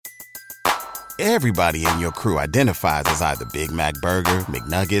Everybody in your crew identifies as either Big Mac Burger,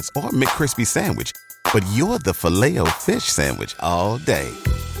 McNuggets, or McCrispy Sandwich. But you're the Filet-O-Fish Sandwich all day.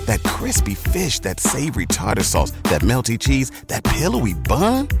 That crispy fish, that savory tartar sauce, that melty cheese, that pillowy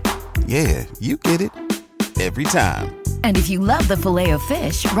bun. Yeah, you get it. Every time. And if you love the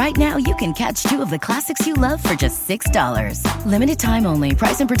Filet-O-Fish, right now you can catch two of the classics you love for just $6. Limited time only.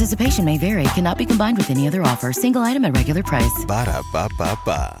 Price and participation may vary. Cannot be combined with any other offer. Single item at regular price.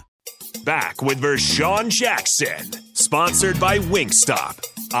 Ba-da-ba-ba-ba. Back with Vershawn Jackson. Sponsored by Wingstop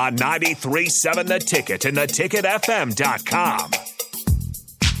on 93.7 The Ticket and theticketfm.com.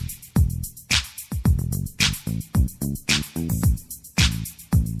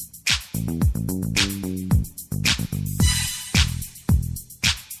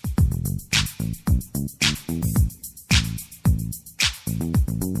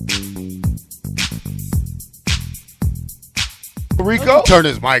 Rico? Turn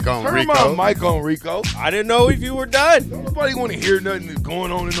his mic on, Turn Rico. my mic on, Rico. I didn't know if you were done. Nobody want to hear nothing that's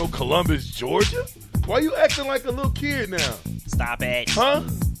going on in no Columbus, Georgia. Why you acting like a little kid now? Stop it. Huh?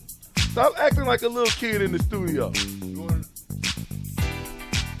 Stop acting like a little kid in the studio.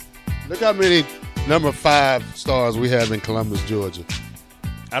 Look how many number 5 stars we have in Columbus, Georgia.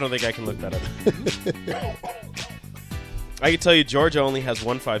 I don't think I can look that up. I can tell you Georgia only has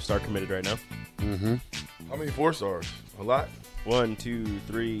 1 5-star committed right now. Mm-hmm. How many 4 stars? A lot. 1, 2,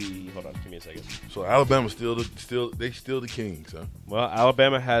 3. Hold on, give me a second. So Alabama's still the kings, huh? Well,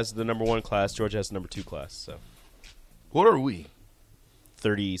 Alabama has the number 1 class. Georgia has the number 2 class. So What are we?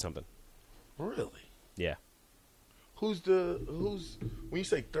 30 something. Really? Yeah. Who's when you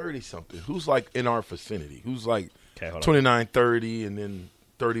say 30 something? Who's like in our vicinity? Who's like 29, 30, and then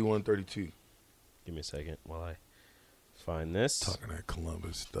 31, 32? Give me a second while I find this. Talking that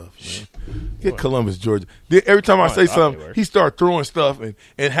Columbus stuff, man. Get Columbus, Georgia. Every time I say something, he start throwing stuff and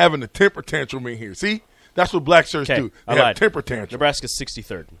having a temper tantrum in here. See? That's what black shirts do. They have temper tantrum. Nebraska's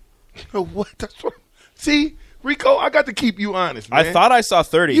 63rd. You know what? That's what. See? Rico, I got to keep you honest, man. I thought I saw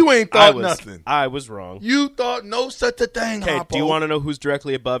 30. You ain't thought nothing. I was wrong. You thought no such a thing, Okay, Hoppo. do you want to know who's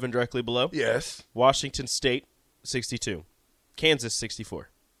directly above and directly below? Yes. Washington State, 62. Kansas, 64.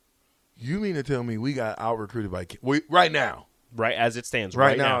 You mean to tell me we got out-recruited by right now? Right as it stands.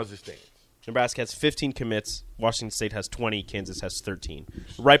 Right now as it stands. Nebraska has 15 commits. Washington State has 20. Kansas has 13.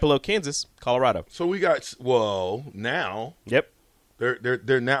 Right below Kansas, Colorado. So we got now. Yep.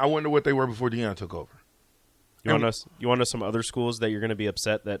 They're now. I wonder what they were before Deion took over. You want to know some other schools that you're going to be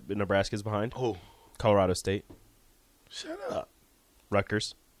upset that Nebraska's behind? Oh, Colorado State. Shut up.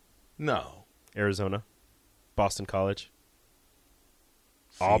 Rutgers. No. Arizona. Boston College.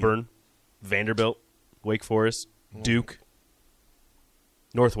 Auburn. Vanderbilt. Wake Forest. Duke.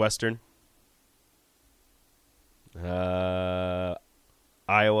 Northwestern. Iowa.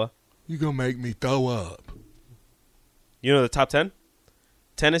 You gonna make me throw up. You know the top 10?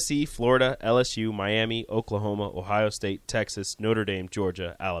 Tennessee, Florida, LSU, Miami, Oklahoma, Ohio State, Texas, Notre Dame,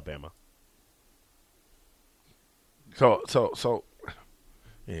 Georgia, Alabama. So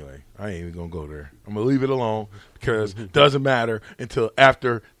anyway, I ain't even gonna go there. I'm gonna leave it alone because it doesn't matter until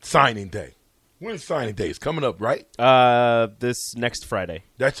after signing day. When is signing day? It's coming up, right? This next Friday.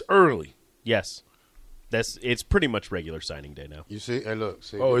 That's early. Yes. It's pretty much regular signing day now. You see? Hey, look.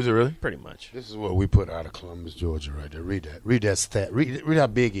 See, oh, is it really? Pretty much. This is what we put out of Columbus, Georgia right there. Read that. Read that stat. Read how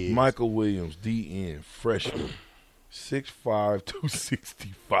big he is. Michael Williams, DN, freshman, 6'5",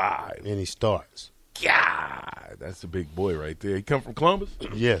 265. And he starts. God, that's a big boy right there. He come from Columbus?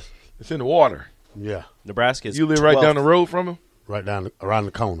 Yes. It's in the water. Yeah. Nebraska's You live 12th. right down the road from him? Right around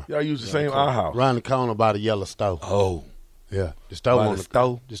the corner. Y'all use the same house. Around the corner by the yellow stove. Oh. Yeah. The stove By on the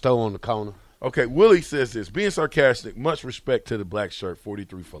stove? The stove on the corner. Okay, Willie says this. Being sarcastic, much respect to the black shirt,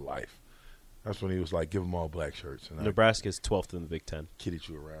 43 for life. That's when he was like, give them all black shirts. And Nebraska's 12th in the Big Ten. Kidded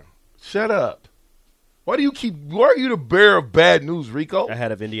you around. Shut up. Why are you the bearer of bad news, Rico?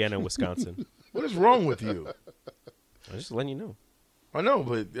 Ahead of Indiana and Wisconsin. What is wrong with you? I'm just letting you know. I know,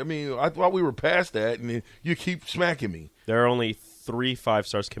 but, I mean, I thought we were past that, and then you keep smacking me. There are only 3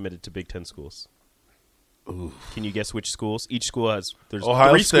 5-stars committed to Big Ten schools. Ooh. Can you guess which schools? Each school has – there's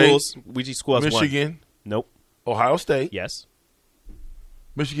Ohio 3 State, schools. Each school has Michigan. one. Nope. Ohio State. Yes.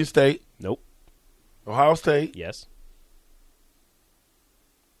 Michigan State. Nope. Ohio State. Yes.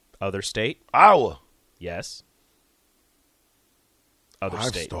 Other state. Iowa. Yes. Other 5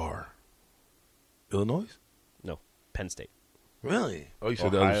 state. star. Illinois? No. Penn State. Really? Oh, you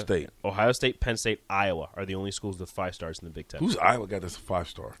said the other state. Ohio State, Penn State, Iowa are the only schools with 5 stars in the Big Ten. Who's Iowa got this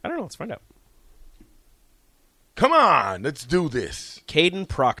 5-star? I don't know. Let's find out. Come on. Let's do this. Caden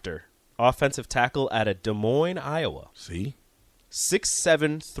Proctor, offensive tackle out of Des Moines, Iowa. See?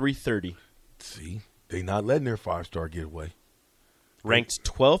 6'7", 330. See, they not letting their 5-star get away. Ranked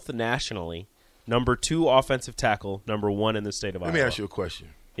 12th nationally, number 2 offensive tackle, number 1 in the state of Iowa. Let me ask you a question.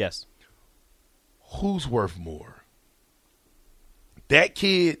 Yes. Who's worth more? That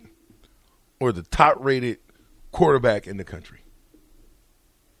kid or the top-rated quarterback in the country?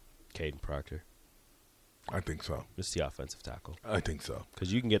 Caden Proctor. I think so. It's the offensive tackle. I think so.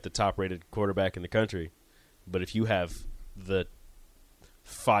 Because you can get the top-rated quarterback in the country, but if you have the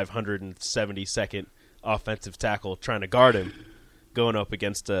 572nd offensive tackle trying to guard him, going up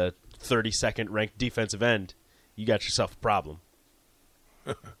against a 32nd ranked defensive end, you got yourself a problem.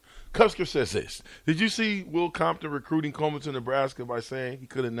 Cusker says this. Did you see Will Compton recruiting Coleman to Nebraska by saying he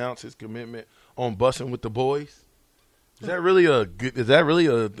could announce his commitment on Bussing with the Boys? Is that really a good? Is that really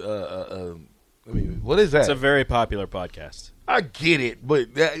a I mean, what is that? It's a very popular podcast. I get it, but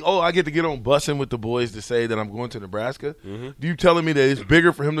I get to get on Bussing with the Boys to say that I'm going to Nebraska? Mm-hmm. Do you telling me that it's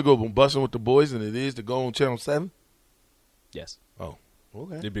bigger for him to go on Bussing with the Boys than it is to go on Channel 7? Yes. Oh,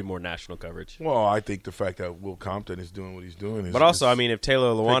 okay. There'd be more national coverage. Well, I think the fact that Will Compton is doing what he's doing is. But also, I mean, if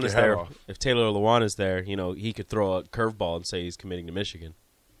Taylor Lewan is there, off. if Taylor Lewan is there, you know, he could throw a curveball and say he's committing to Michigan.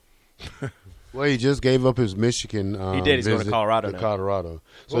 Well, he just gave up his Michigan. He did. He's going to Colorado now. Colorado.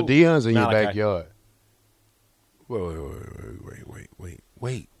 So Whoa. Deion's in your Malachi. backyard.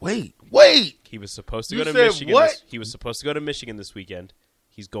 Wait. He was supposed to You go to said Michigan. what? He was supposed to go to Michigan this weekend.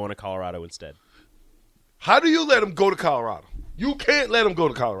 He's going to Colorado instead. How do you let him go to Colorado? You can't let him go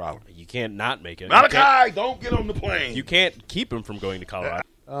to Colorado. You can't not make it. Malachi, don't get on the plane. You can't keep him from going to Colorado.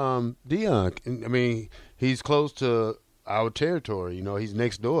 Deion, I mean, he's close to our territory. You know, he's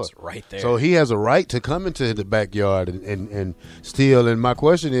next door. It's right there. So he has a right to come into the backyard and steal. And my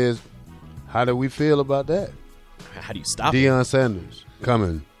question is, how do we feel about that? How do you stop it? Deion Sanders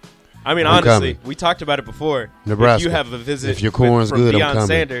coming. I mean, I'm honestly, coming. we talked about it before. Nebraska. If you have a visit If your corn's from good, I'm Deion coming.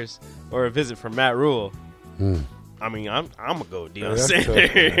 Sanders or a visit from Matt Rule, I mean, I'm gonna go with Deion That's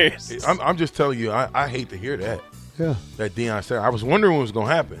Sanders. tough, I'm just telling you, I hate to hear that. Yeah. That Deion Sanders. I was wondering what was going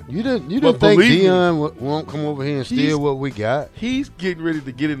to happen. You didn't But think believe me, Deion won't come over here and steal what we got? He's getting ready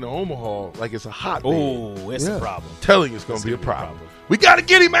to get into Omaha like it's a hot bed. Oh, it's Yeah. a problem. Telling you it's going to be a problem. We got to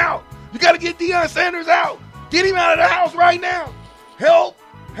get him out. You got to get Deion Sanders out. Get him out of the house right now. Help.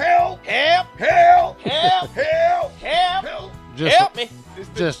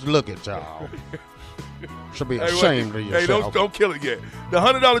 Just look at y'all. Should be Hey, ashamed wait, of hey, yourself. don't kill it yet. The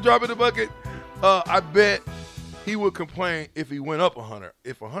 $100 drop in the bucket, I bet he would complain if he went up 100.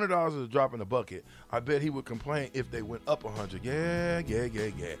 If $100 is a drop in the bucket, I bet he would complain if they went up 100. Yeah.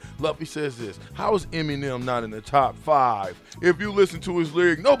 Luffy says this. How is Eminem not in the top 5? If you listen to his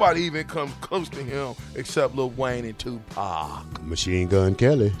lyric, nobody even comes close to him except Lil Wayne and Tupac. Machine Gun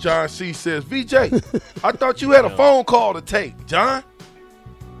Kelly. John C. says, VJ, I thought you had a phone call to take. John?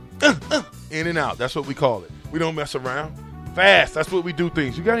 In and out. That's what we call it. We don't mess around. Fast. That's what we do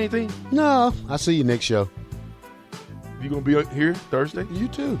things. You got anything? No, I'll see you next show. You gonna be here Thursday? You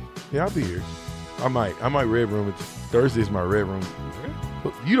too. Yeah, I'll be here. I might red room it. Thursday's my red room.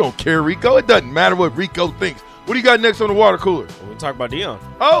 You don't care, Rico. It doesn't matter what Rico thinks. What do you got next on the water cooler? We'll talk about Deion.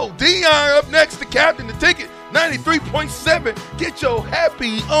 Oh, Deion up next. The captain, the ticket, 93.7. Get your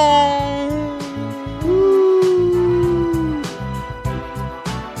happy on. Woo.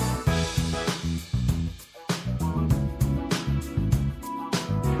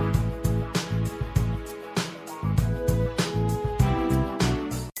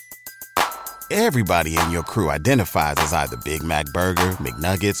 Everybody in your crew identifies as either Big Mac Burger,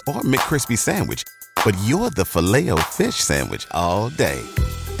 McNuggets, or McCrispy Sandwich. But you're the Filet-O-Fish Sandwich all day.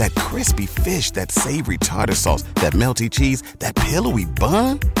 That crispy fish, that savory tartar sauce, that melty cheese, that pillowy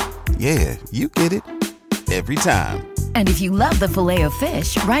bun. Yeah, you get it. Every time. And if you love the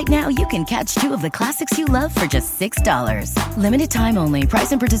Filet-O-Fish, right now you can catch 2 of the classics you love for just $6. Limited time only.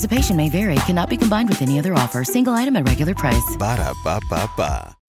 Price and participation may vary. Cannot be combined with any other offer. Single item at regular price. Ba-da-ba-ba-ba.